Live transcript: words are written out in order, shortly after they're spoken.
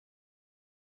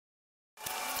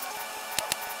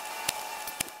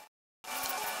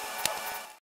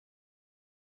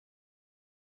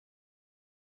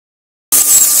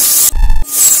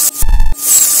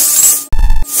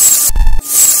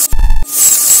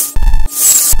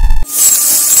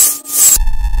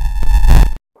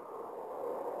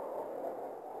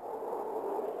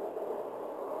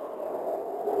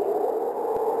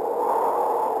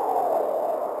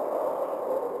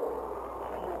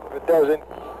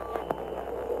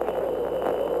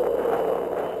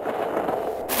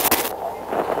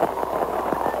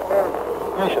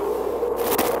location.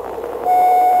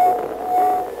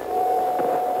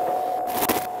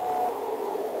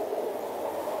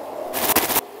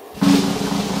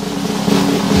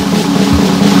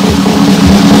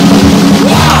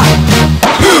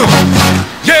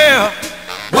 Yeah.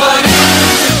 What is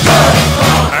it good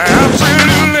for?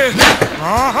 Absolutely.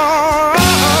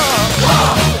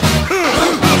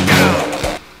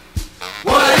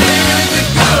 What is it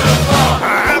good for?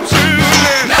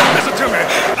 Absolutely. Listen to me.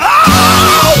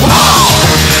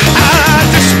 I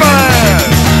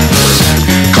despise.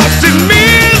 'Cause it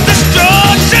means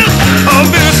destruction of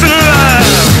innocent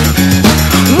life.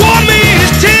 War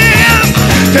means tears.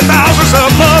 10,000s of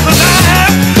mothers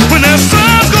die when their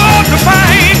sons go off to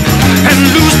fight and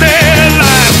lose their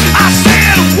lives. I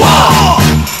said war.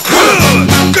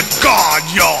 Good God,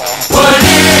 y'all. What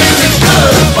is it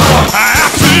good for?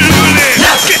 Absolutely.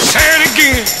 Let's get sad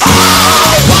again.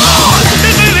 War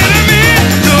is an enemy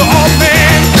to all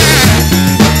mankind.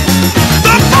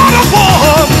 The thought of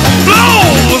war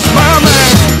blows my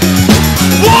mind.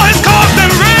 War has caused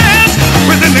unrest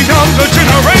within the younger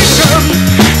generation.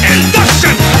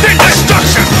 Induction, then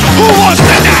destruction. Who wants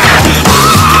to die?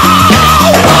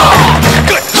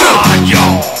 Good God,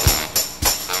 y'all.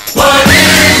 What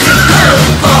is it good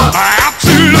for?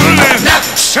 Absolutely.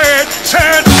 Sad,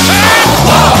 sad, sad.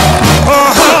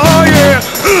 Oh, yeah.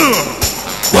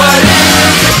 What is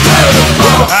it good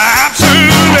for?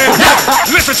 Absolutely.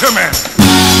 Listen to me.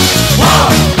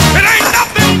 It ain't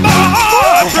nothing but a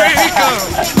heartbreaker.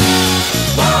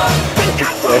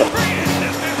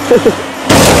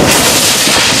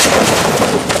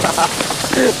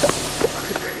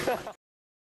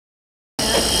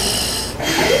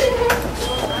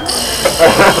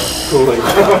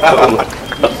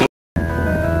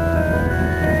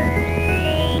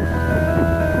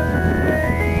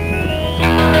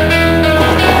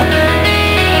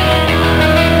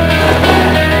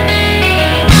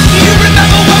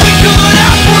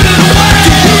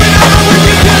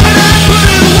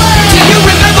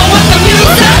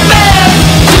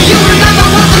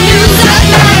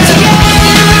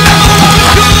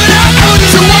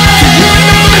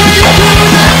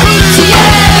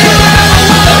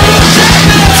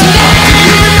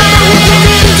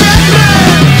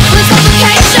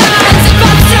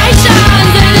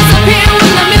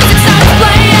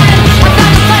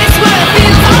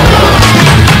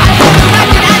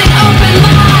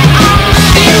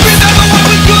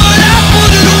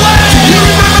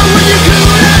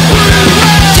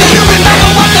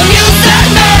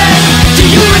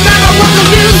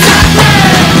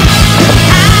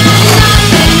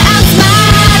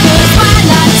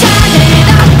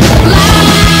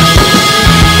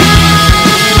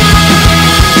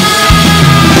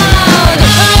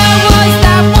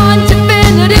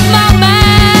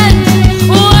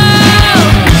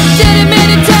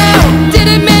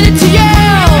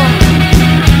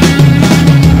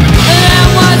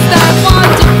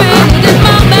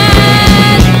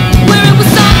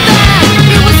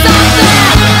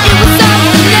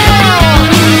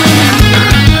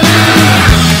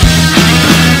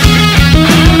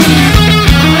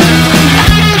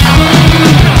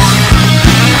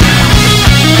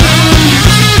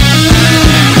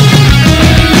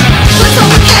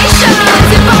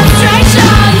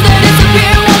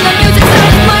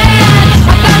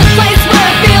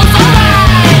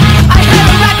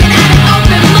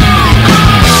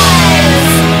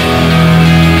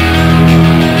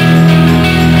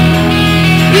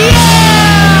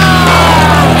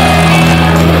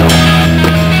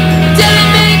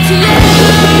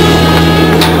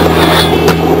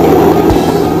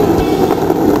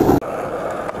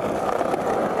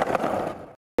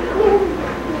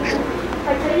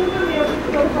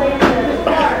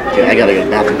 I gotta go to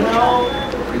the bathroom.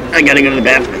 I gotta go to the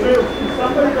bathroom.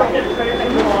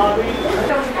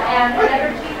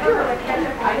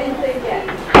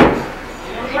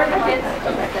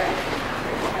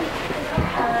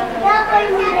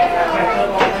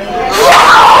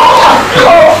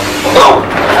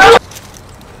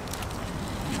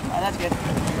 That's good.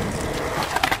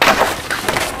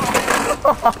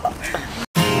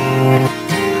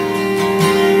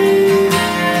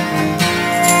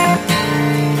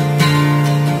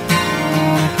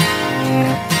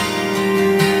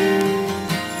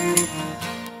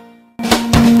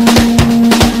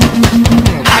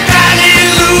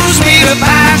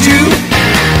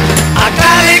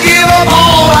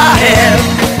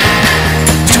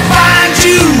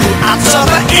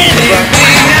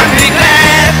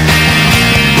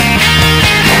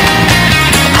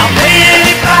 I'll pay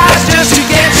any price.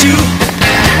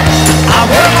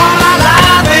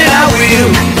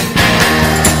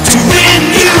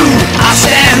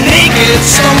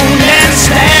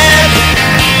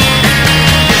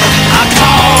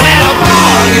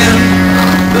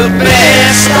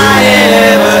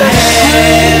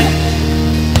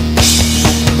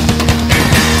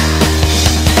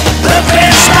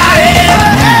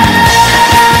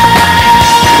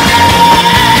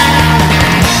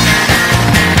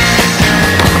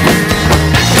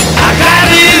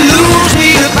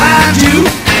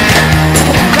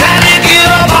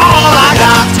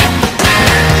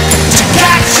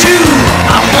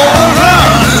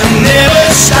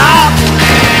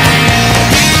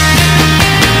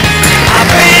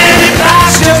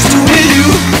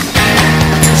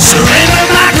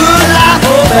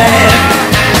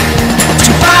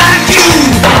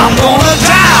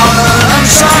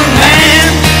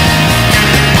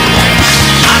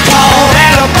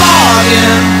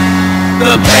 Mexican,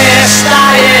 the best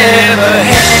I ever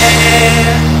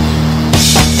had.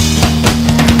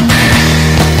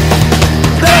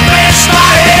 The best I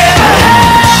ever had.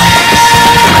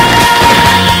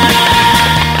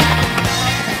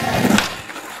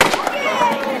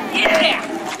 Yeah!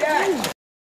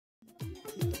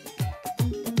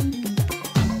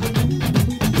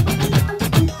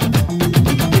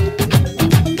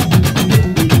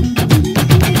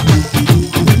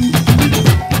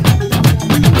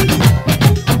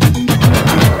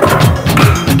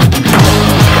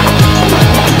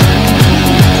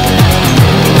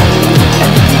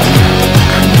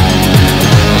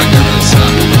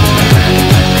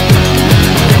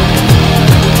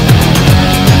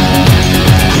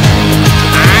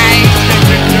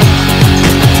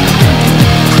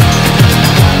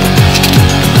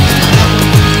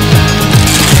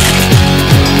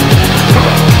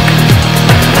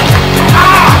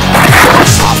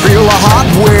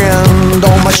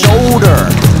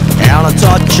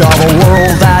 Of a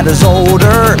world that is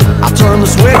older, I turn the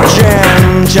switch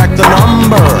and check the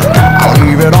number. I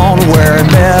leave it on where in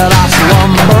bed I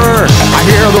slumber. I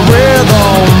hear the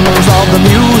rhythms of the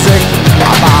music. I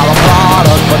buy the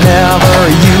product but never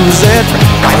use it.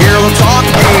 I hear the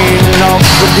talking of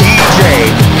the DJ.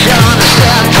 Can't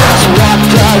understand just what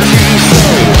does he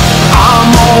say. I'm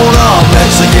on a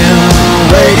Mexican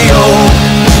radio.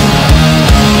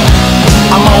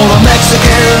 I'm on a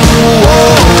Mexican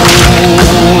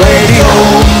radio.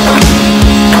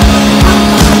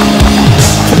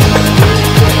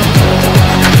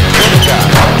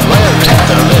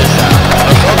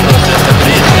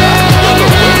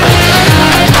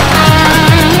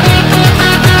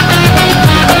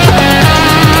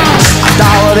 I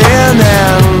dial it in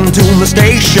and tune the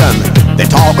station. They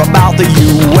talk about the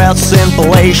U.S.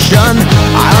 inflation.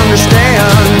 I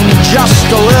understand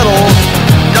just a little.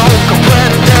 Don't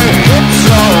comprende, it's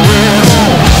a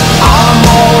riddle. I'm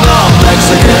on a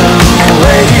Mexican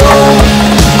radio.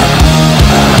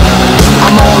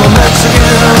 I'm on a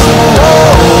Mexican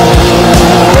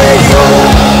radio.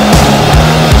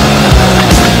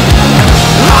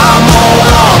 I'm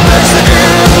on a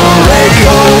Mexican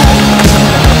radio.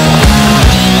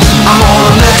 I'm on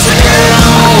a Mexican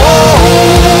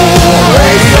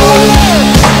radio.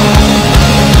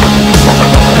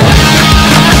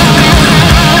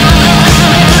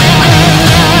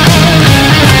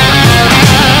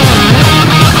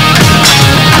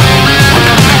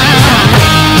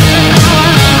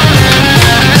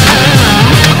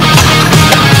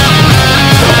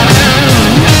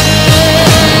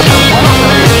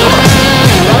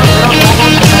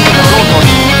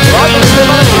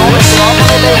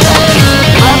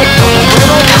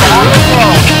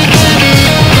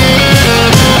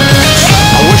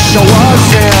 I was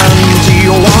in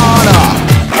Tijuana,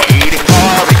 eating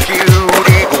barbecue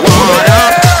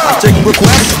iguana. I take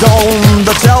requests on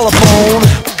the telephone.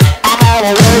 I'm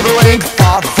on a wavelength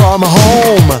far from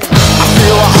home. I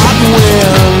feel a hot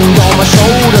wind on my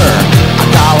shoulder. I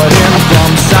dial it in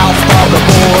from south of the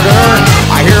border.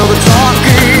 I hear the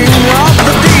talking of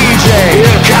the DJ.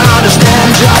 Can't understand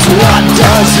just what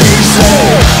does he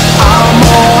say. I'm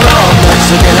on a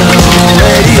Mexican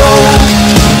radio.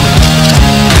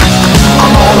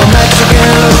 I'm on a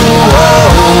Mexican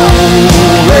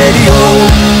radio.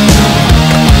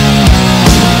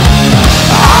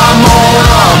 I'm on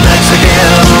a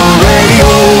Mexican radio.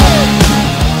 I'm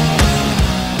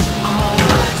on a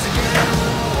Mexican.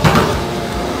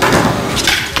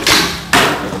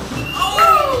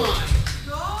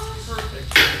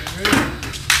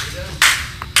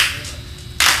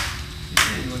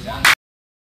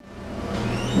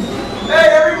 Hey,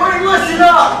 everybody listen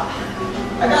up!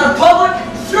 I got a public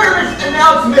service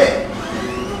announcement.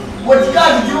 What you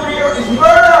guys are doing here is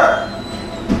murder.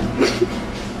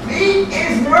 Meat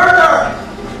is murder.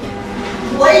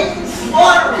 Blatant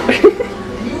slaughtering.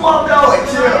 You all know it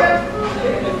too.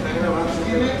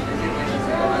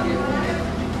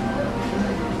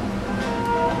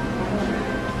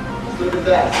 Look at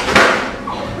that.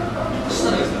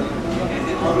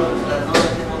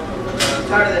 I'm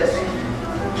tired of this.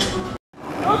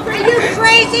 Are you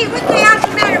crazy? What the hell's the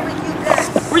matter with you guys?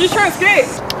 We're just trying to skate.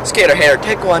 Skater hair,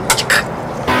 take one.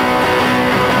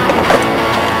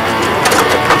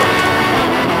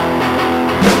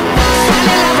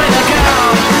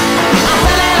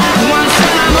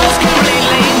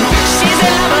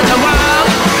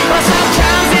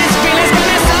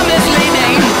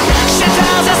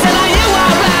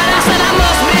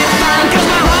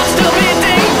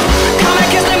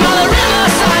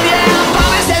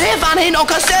 Don't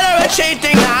consider it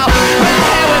cheating now. Red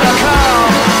hair with a curl,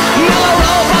 mellow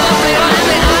roll by the flavor, and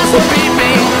the eyes will be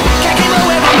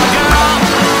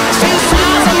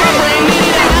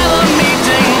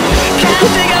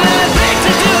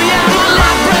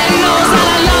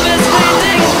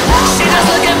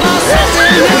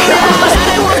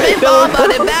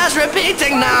bears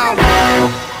repeating now.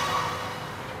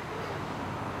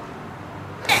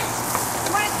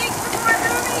 Want to think some more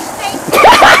movies? Thank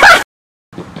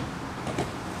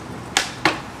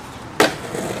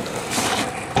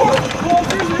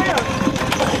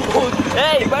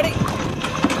Hey, buddy.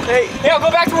 Hey, I'll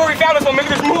go back to where we found this one. Maybe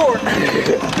there's more.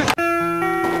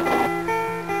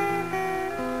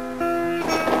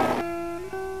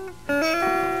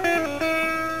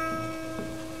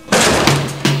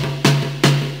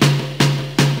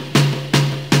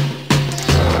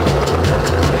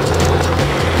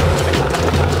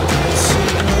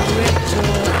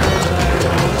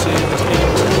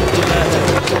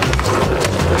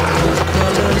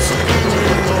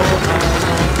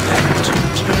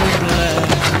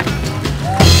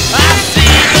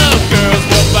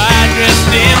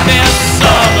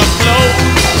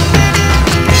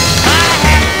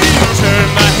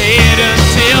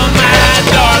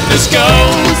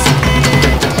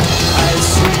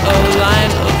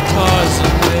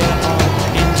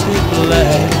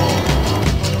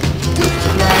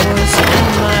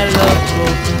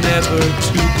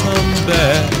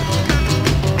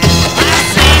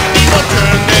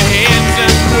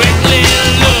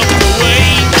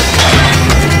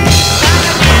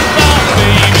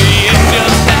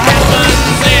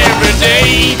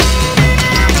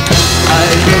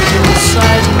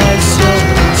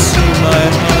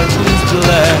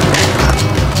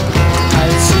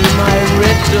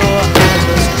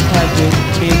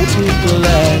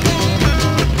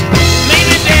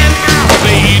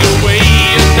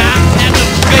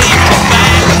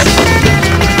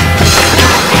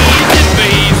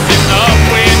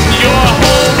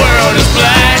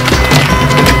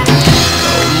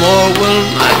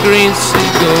 green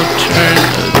seagull turn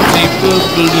a deeper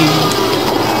blue.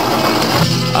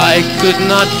 I could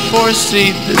not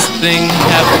foresee this thing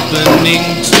happening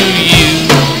to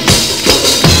you.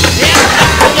 If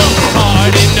I look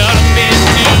hard enough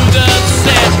into the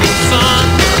setting sun,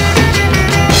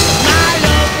 my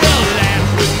love will laugh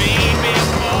with me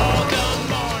before the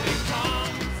morning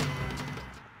comes.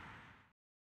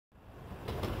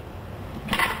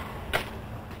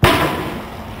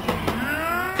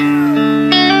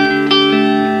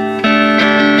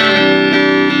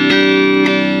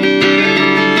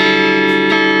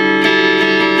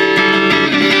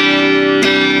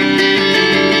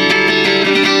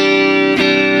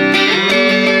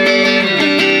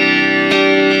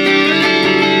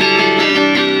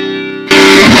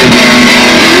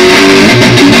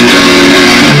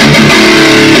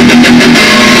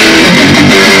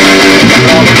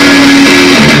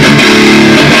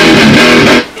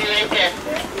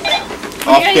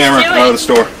 Off camera, out of the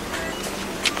store.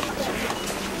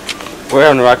 We're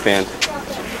having a rock band.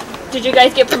 Did you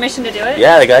guys get permission to do it?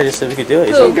 Yeah, the guy just said we could do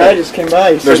it. Some guy just came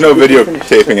by. There's no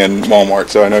videotaping in Walmart,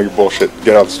 so I know you're bullshit.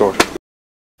 Get out of the store.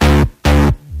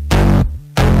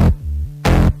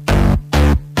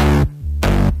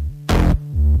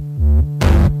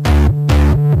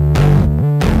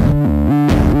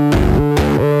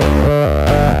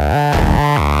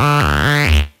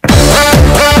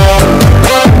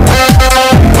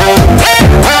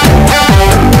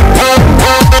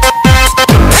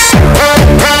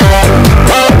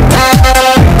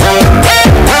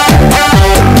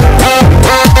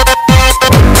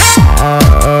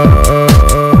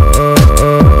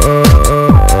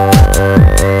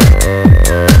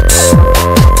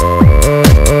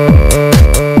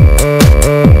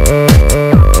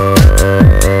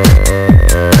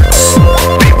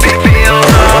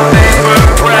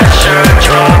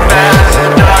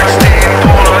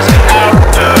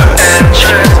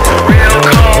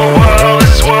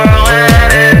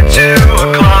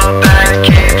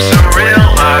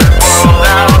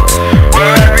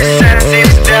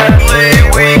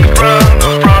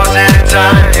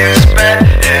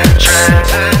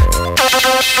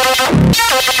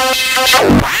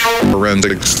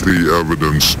 Forensics, the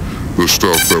evidence, the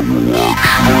stuff that will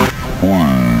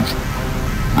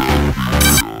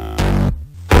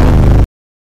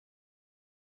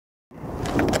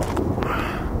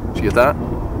Did you get that?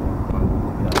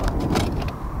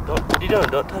 What are you doing?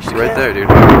 Don't touch the right camera. there, dude.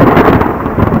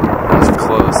 That was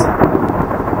close.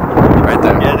 Right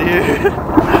there. Yeah,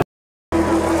 dude.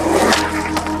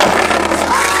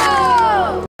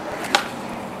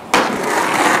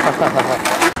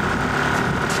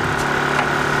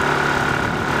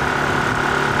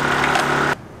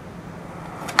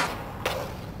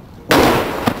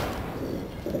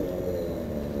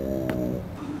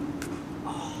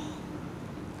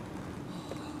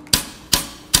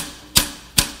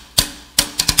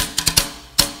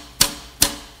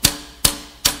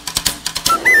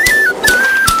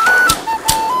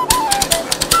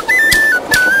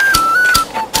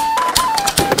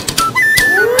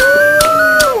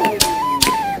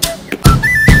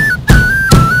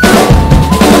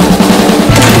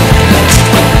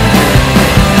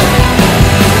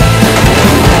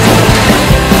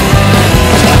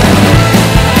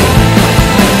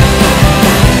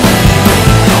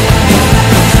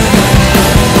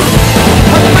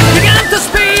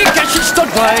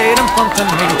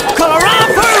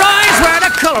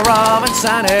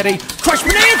 insanity. Crushed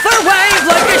beneath her wave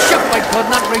like a ship I could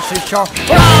not reach the shore.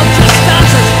 We're all just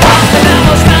dancers, all the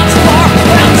devil's dance floor.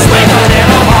 Well, swing a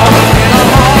little more,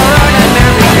 and there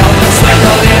we go. Swing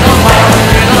a little more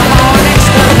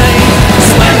next to me.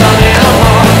 Swing a little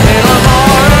more,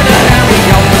 and there we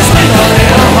go. Swing a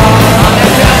little more on the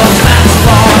devil's dance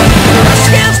floor.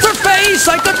 Rush against her face,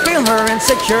 I could feel her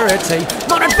insecurity.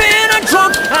 Mother had been a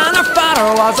drunk and her father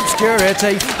was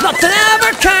obscurity. Nothing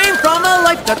ever came from a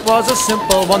life that was a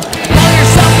simple one. Pull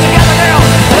yourself together, girl,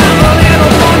 and have a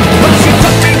little fun. When she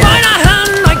took me by the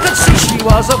hand, I could see she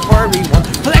was a furry one.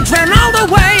 Legs ran all the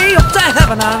way up to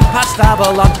heaven and past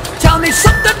Avalon. Tell me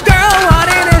something, girl, what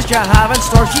it is you have in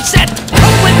store. She said,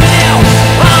 come with me now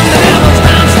on the devil's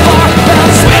dance floor. Well,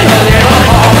 swing a little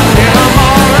more,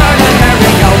 and there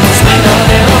we go. Swing a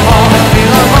little more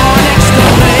next to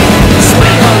me.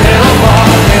 Swing a little more,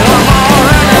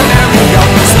 and there we go.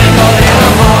 Swing a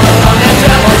little more on the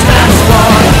devil's dance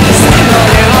floor. Swing a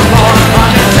little more on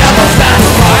the devil's dance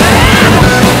floor.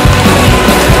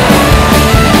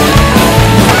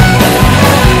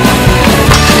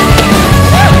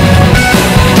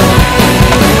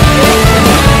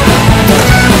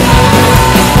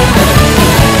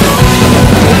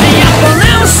 The apple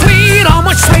now is sweet, oh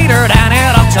much sweeter than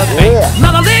it ought to be.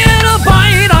 Not a little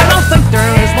bite, I don't think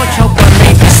there is much hope for me.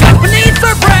 Sweat beneath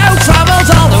her brow travels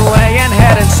all the way and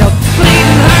heading south.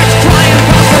 Bleeding hearts crying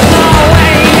cause there's no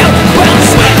way out. Well,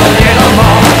 swing a little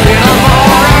more,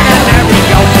 and there we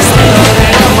go. Swing a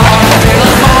little more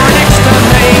next to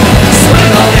me.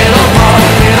 Swing a little more,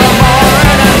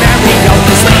 and there we go.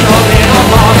 Swing a little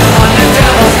more on the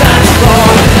devil's dance floor.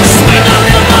 Swing a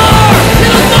little more,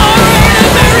 and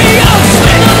there we go.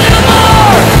 Swing a little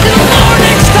more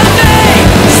next to me.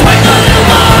 Swing a little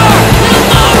more,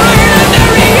 and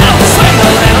there we go. Swing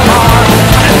a little more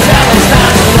on the devil's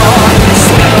dance floor.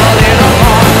 Swing a little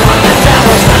more on the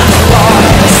devil's dance floor.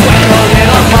 Swing a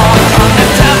little more on the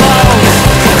devil's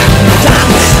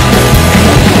dance floor.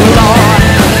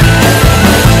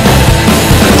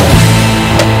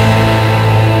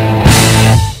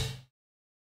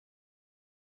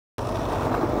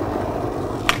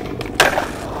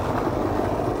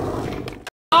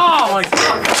 Oh my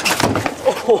god!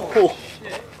 Oh,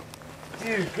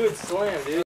 dude, good slam,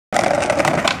 dude.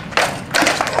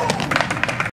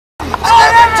 I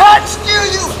never touched you,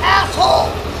 you asshole!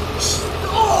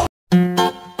 Oh.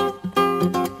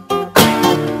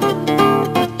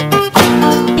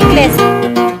 Inglés.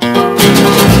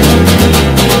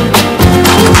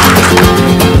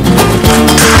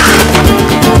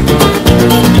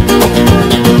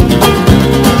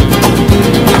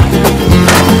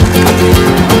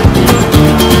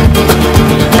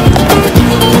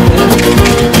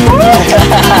 Ha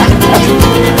ha ha!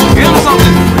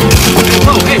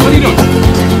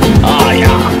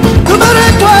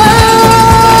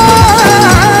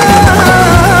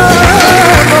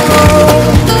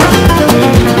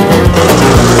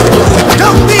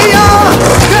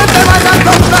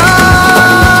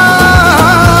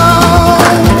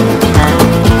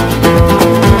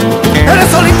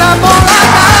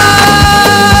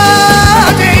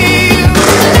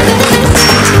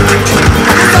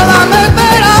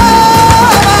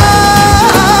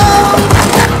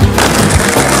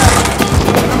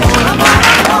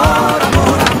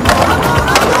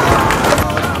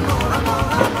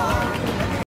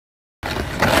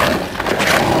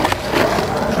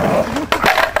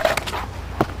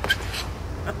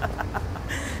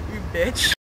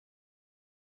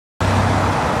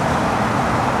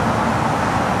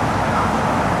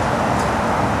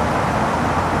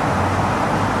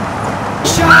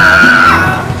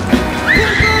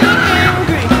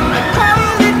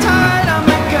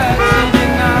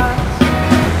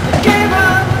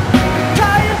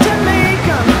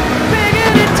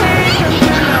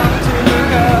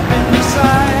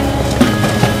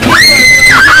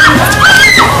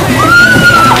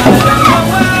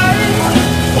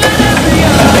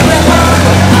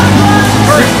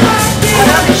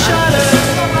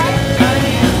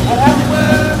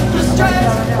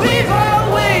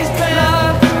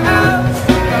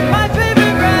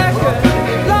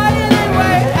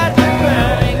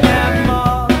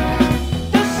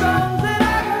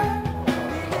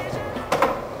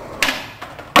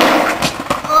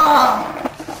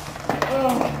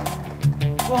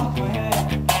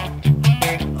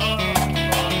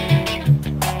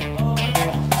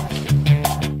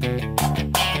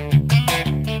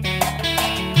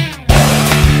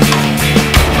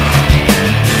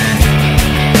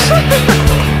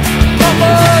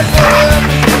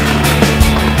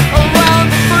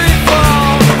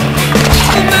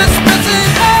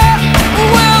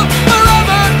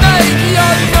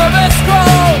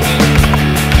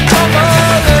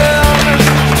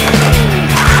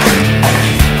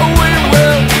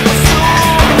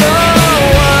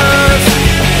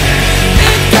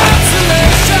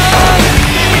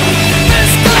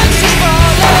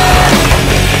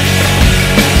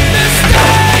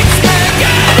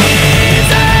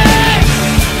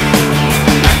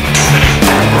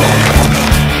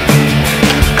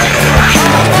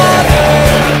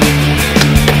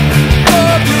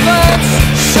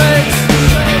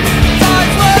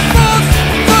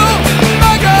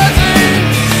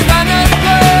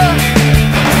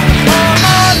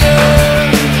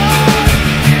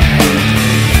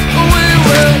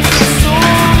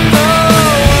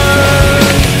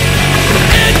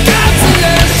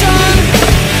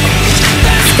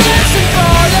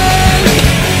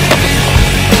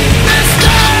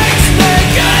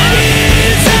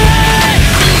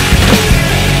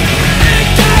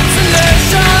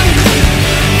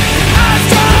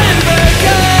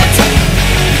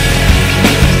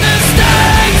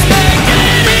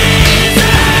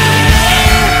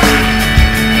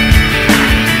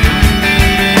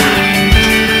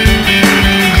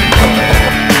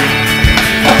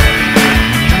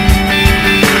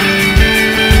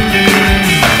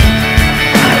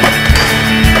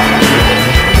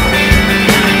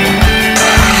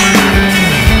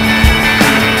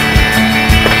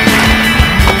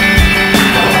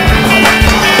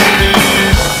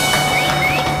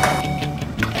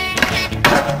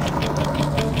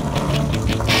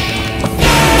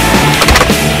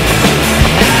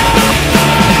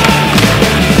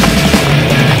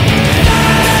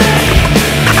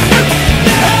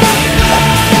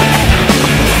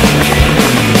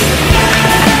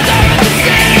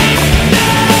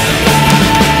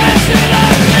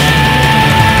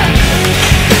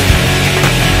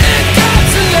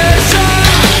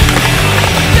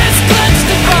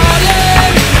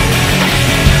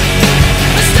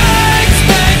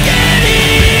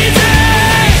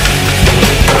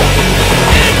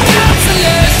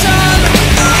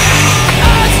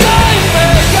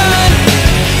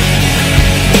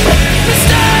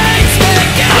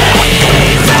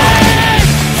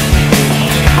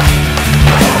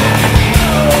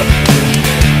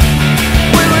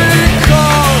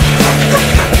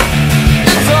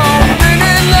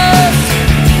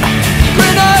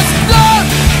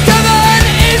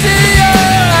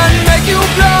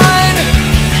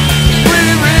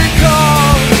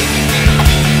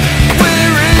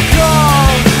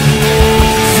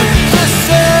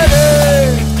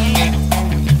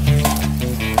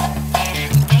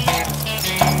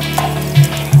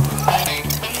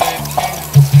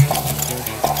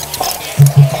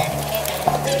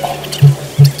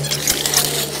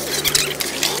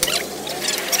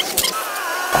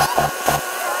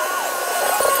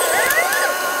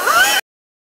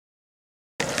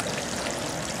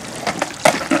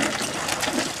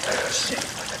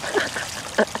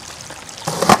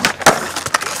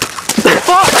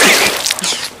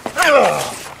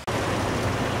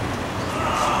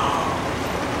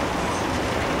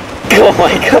 Oh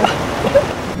my god.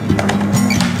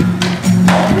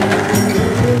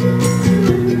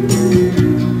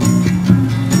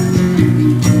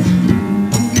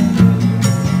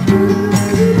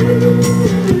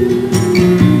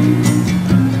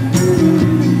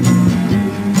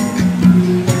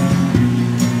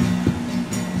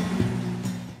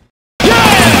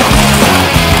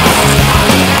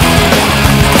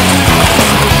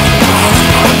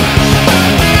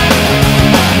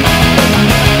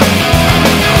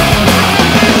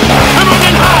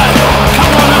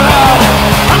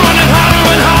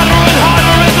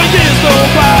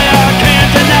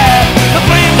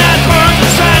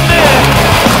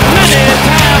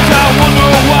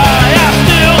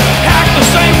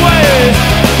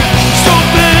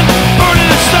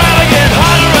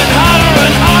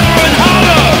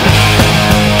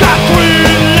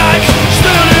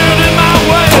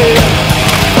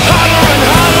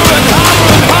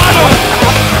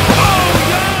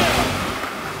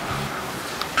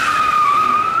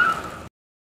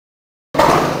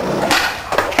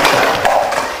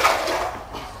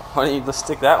 Why don't you just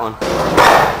stick that one? To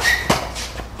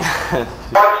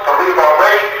leave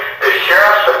already, the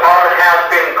Sheriff's Department has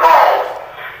been called.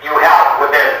 You have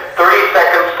within 30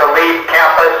 seconds to leave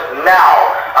campus now.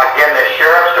 Again, the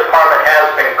Sheriff's Department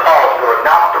has been called. You are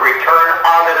not to return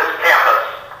onto this campus.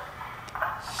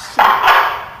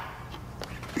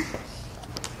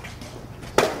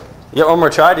 You got one more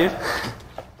try, dude.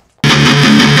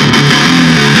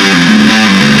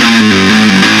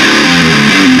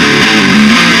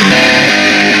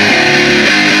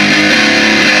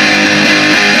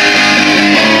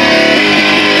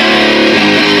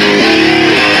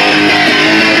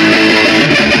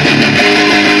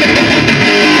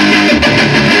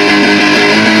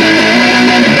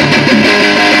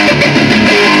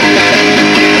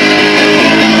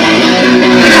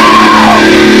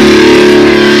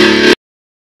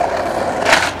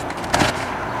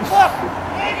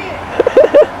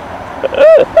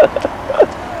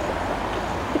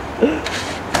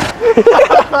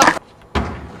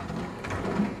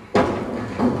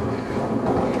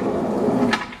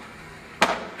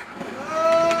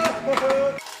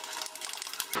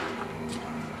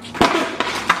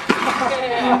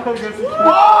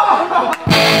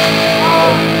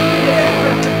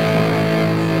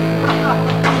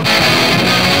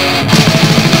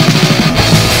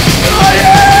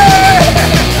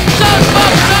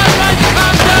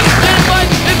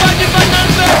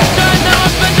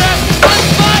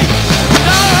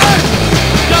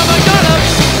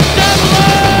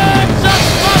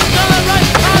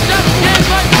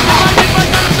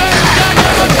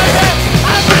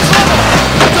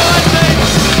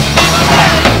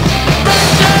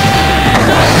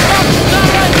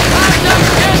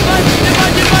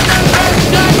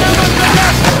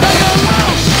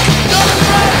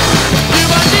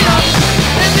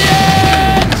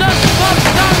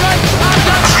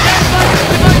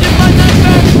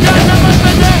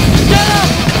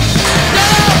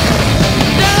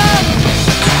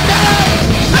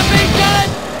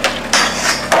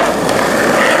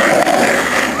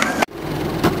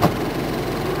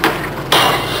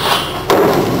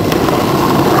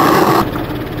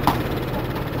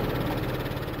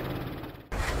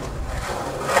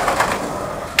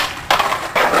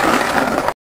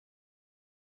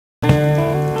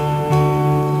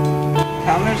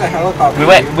 There's a helicopter.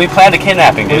 We planned a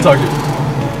kidnapping, dude.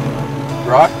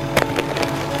 Rock?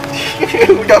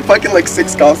 We got fucking like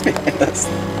 6 cops behind us.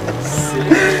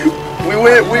 we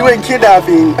went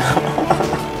kidnapping.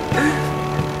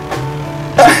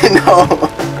 I know.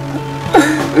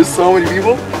 There's so many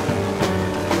people.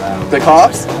 The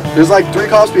cops? There's like 3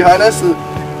 cops behind us.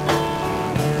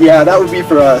 Yeah, that would be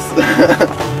for us.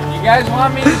 You guys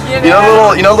want me to get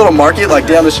out? You know, little market like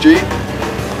down the street?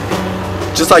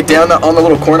 Just like down on the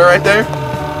little corner right there?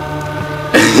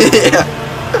 Yeah.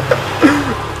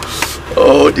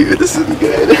 Oh dude, this is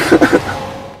good.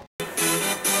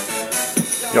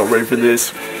 Y'all ready for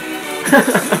this?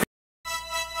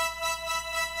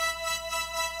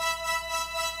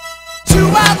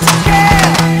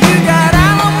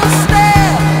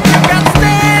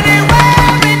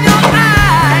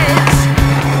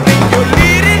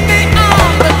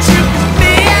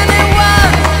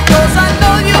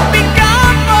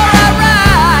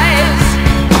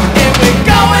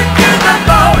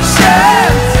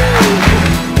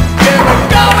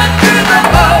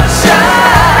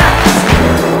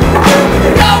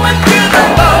 Going through the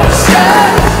motions.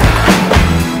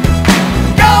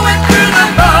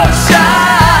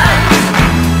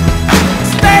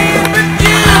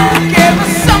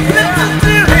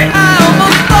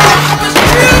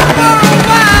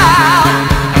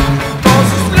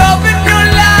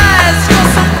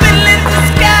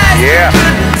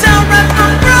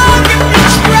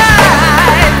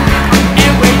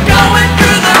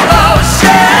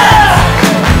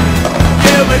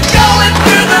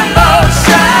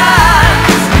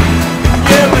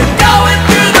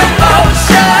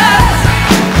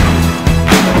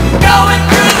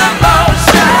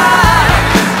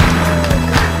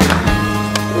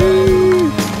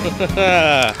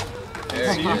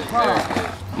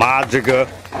 Magica.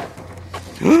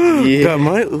 Yeah.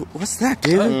 What's that,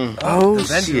 dude? Oh,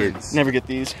 shit. Never get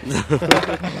these.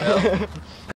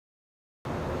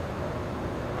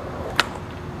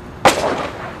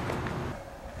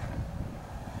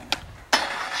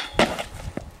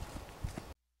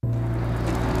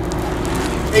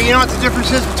 Hey, you know what the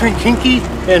difference is between kinky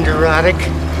and erotic?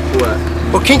 What?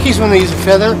 Well, kinky's when they use a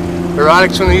feather,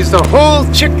 erotic's when they use the whole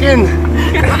chicken.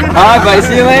 Alright, bye.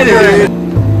 See you later.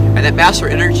 And that master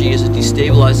energy is a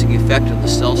destabilizing effect of the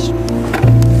cells.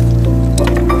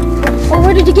 Well,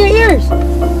 where did you get yours?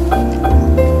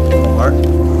 Mark?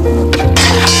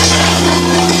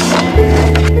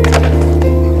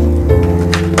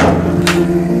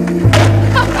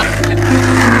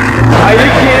 Are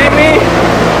you kidding me?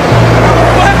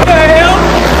 What the hell?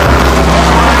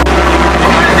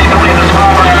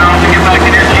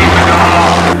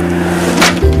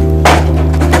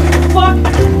 Fuck!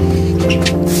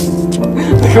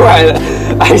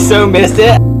 I so missed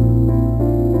it.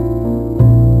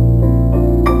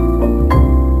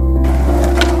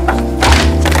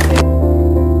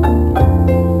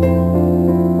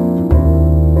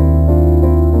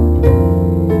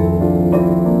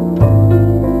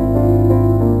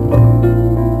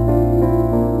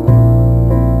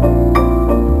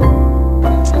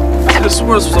 This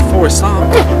was a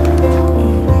foursome.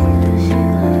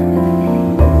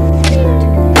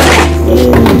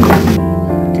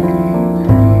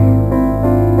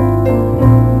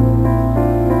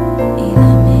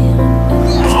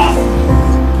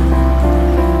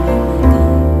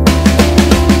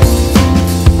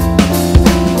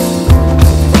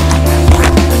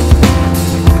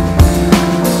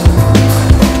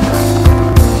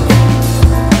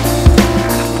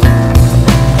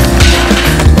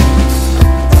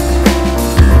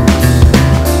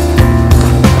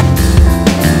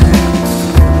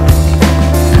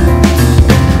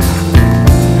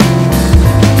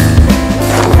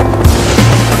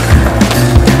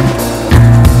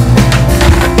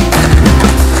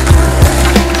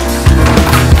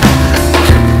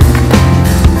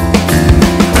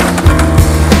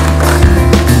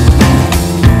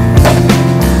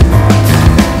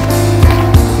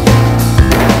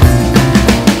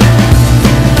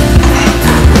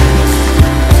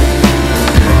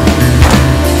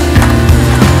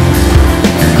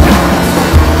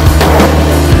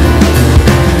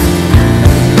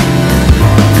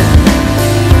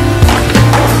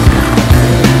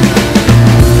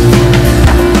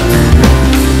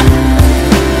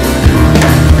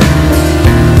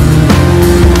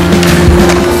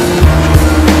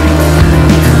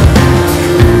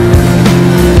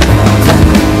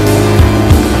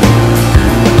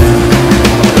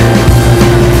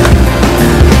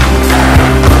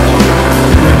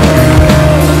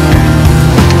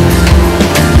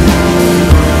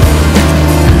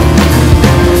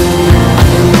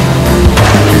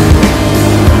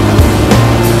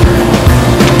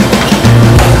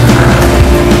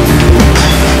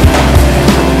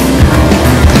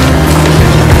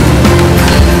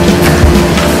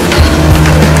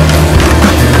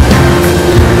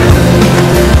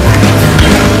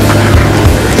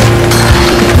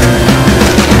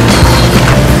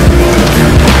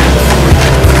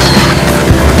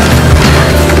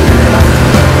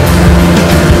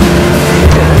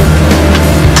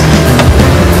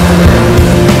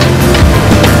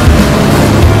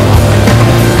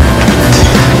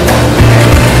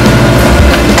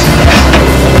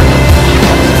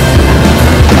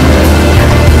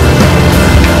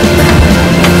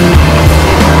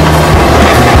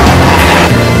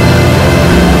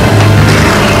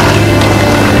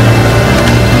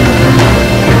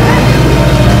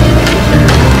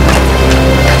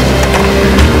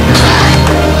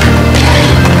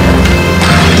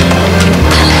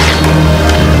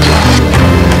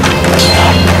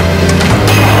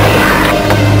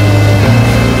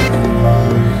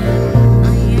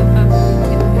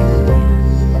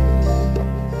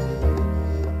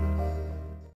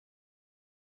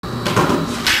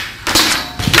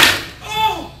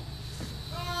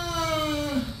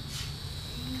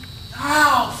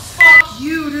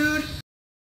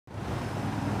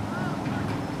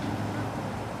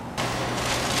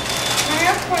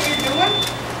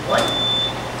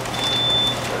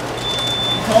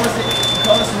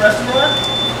 call this a restaurant?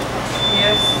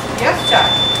 Yes. Yes,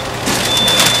 Jack.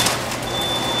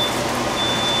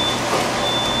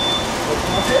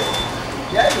 What's it?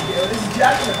 Yeah, you do. This is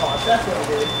Jack in the Box. That's what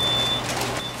it is.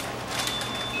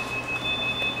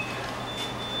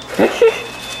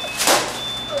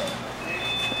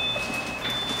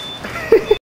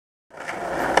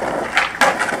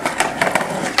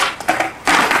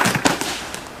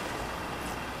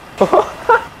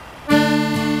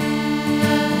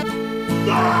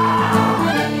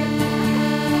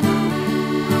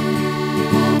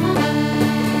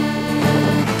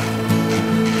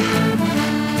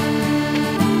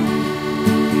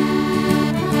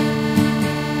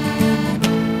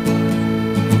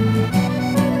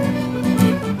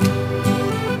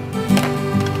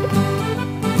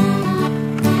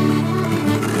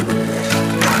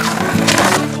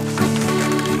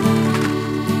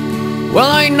 Well,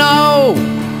 I know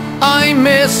I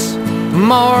miss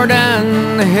more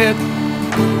than hit,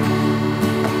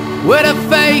 with a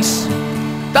face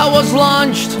that was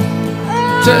launched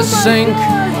to sink.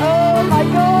 Oh my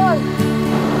God!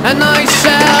 And I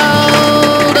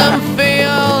seldom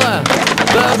feel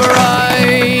the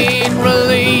bright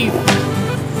relief.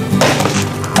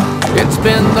 It's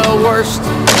been the worst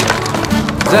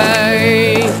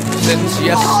day since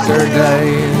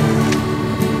yesterday.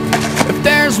 If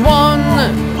there's one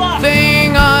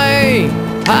thing I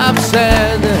have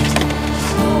said,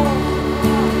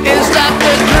 is that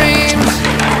the dreams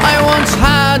I once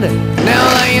had now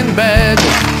lay in bed.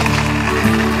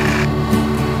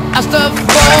 As the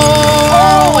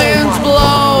fall winds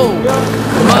blow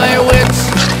my wits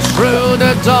through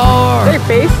the door.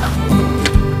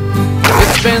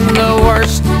 It's been the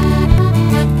worst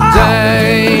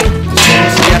day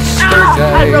since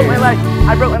yesterday. I broke my leg.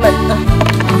 I broke my leg.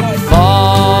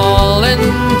 Falling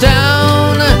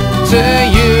down to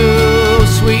you,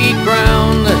 sweet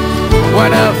ground, where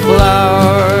the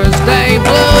flowers they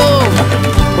bloom.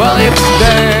 Well, if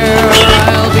there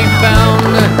I'll be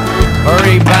found.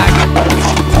 Hurry back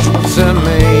to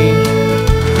me,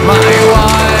 my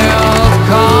wild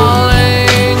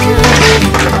calling.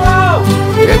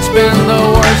 It's been the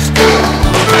worst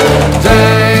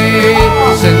day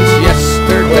since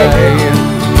yesterday.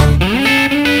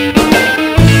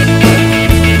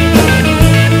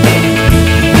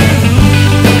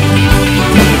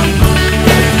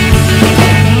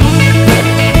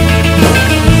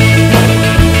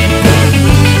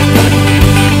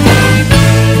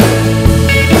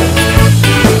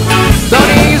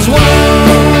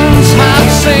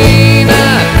 Seen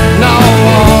no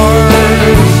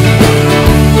wars,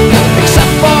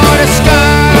 except for the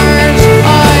scars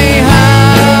I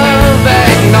have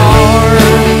ignored,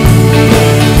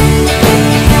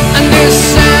 and this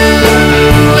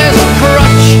endless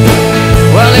crutch,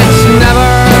 well, it's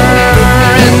never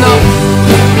enough.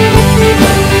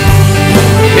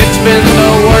 It's been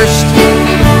the worst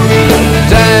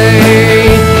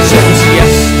day since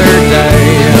yesterday.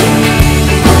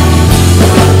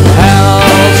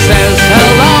 Says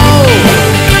hello.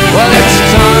 Well, it's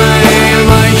time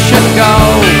I should go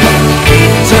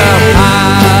to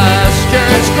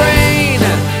pastures green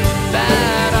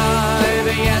that I've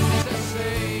yet to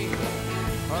see.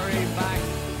 Hurry back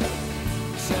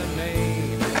to me,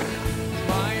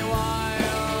 my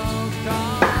wild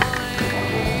calling.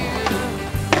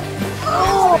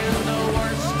 It's been the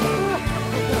worst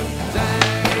day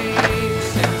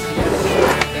since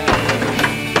yesterday.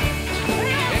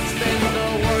 It's been the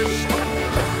worst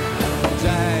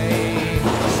day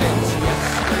since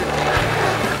yesterday.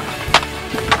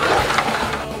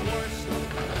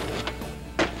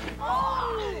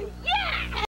 Oh, yeah!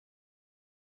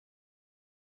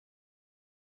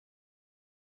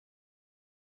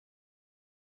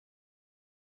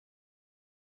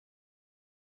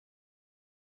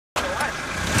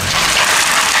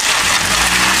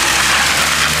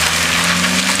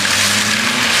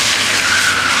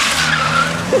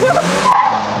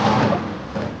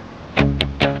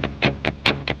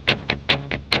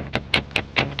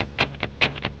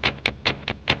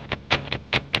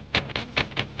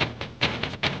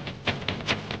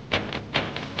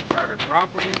 Private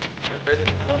property,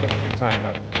 time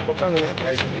up. What kind of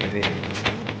information is it?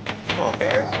 Oh,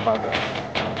 man,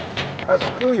 I'll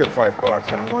steal your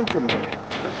 $5 and run from me.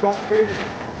 Just don't pay it.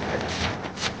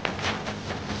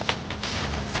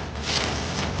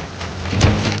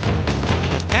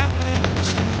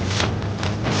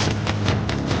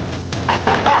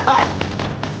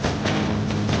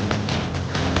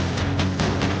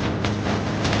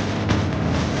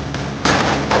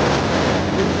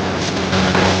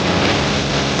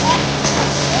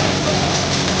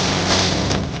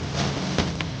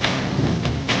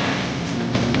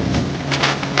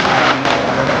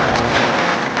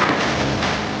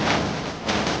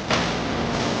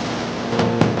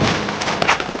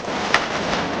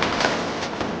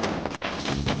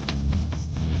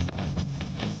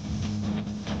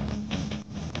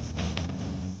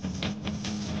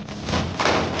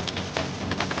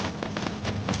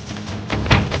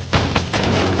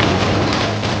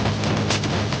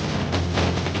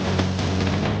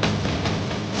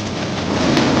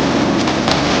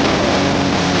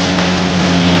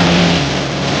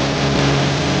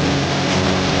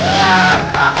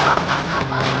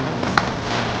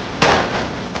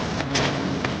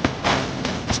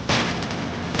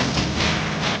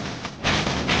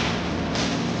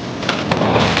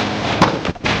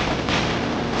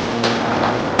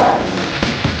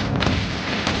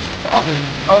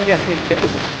 Oh, yes, yes.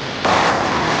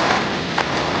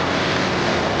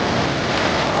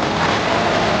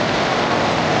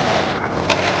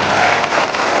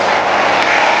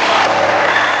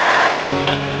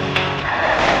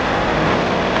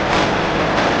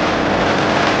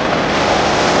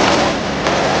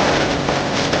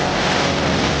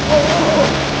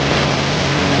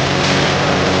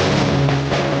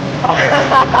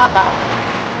 Classic.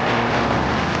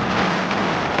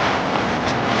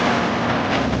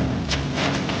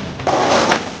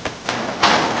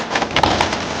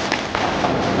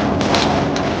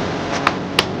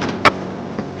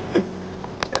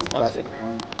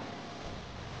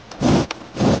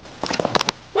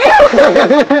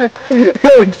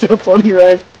 It's so funny,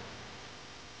 right?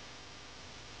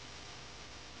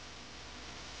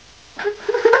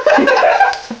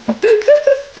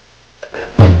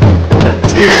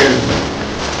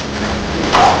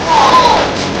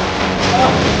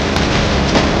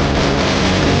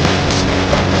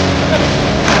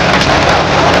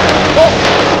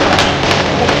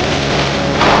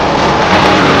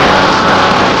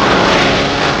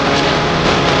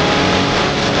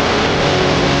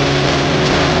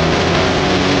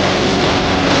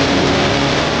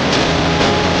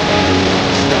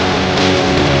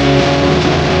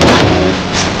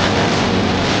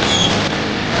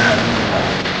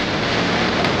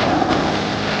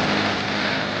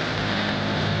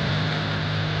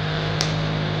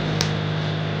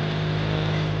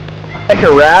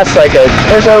 Harass like a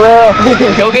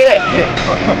SRL. Go get it.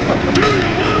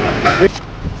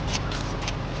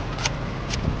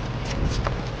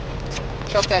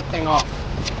 Shut that thing off.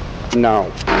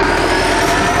 No.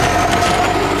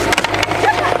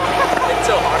 It's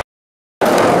so hard.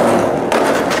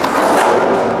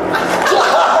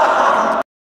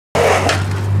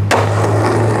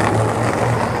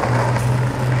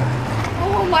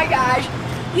 Oh my gosh.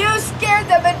 You scared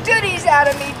the badooties out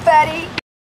of me, Betty.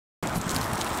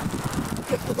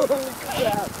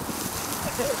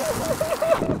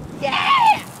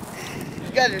 Yeah!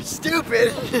 You guys are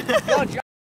stupid.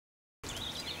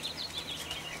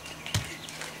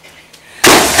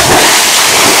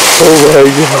 Oh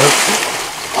my god.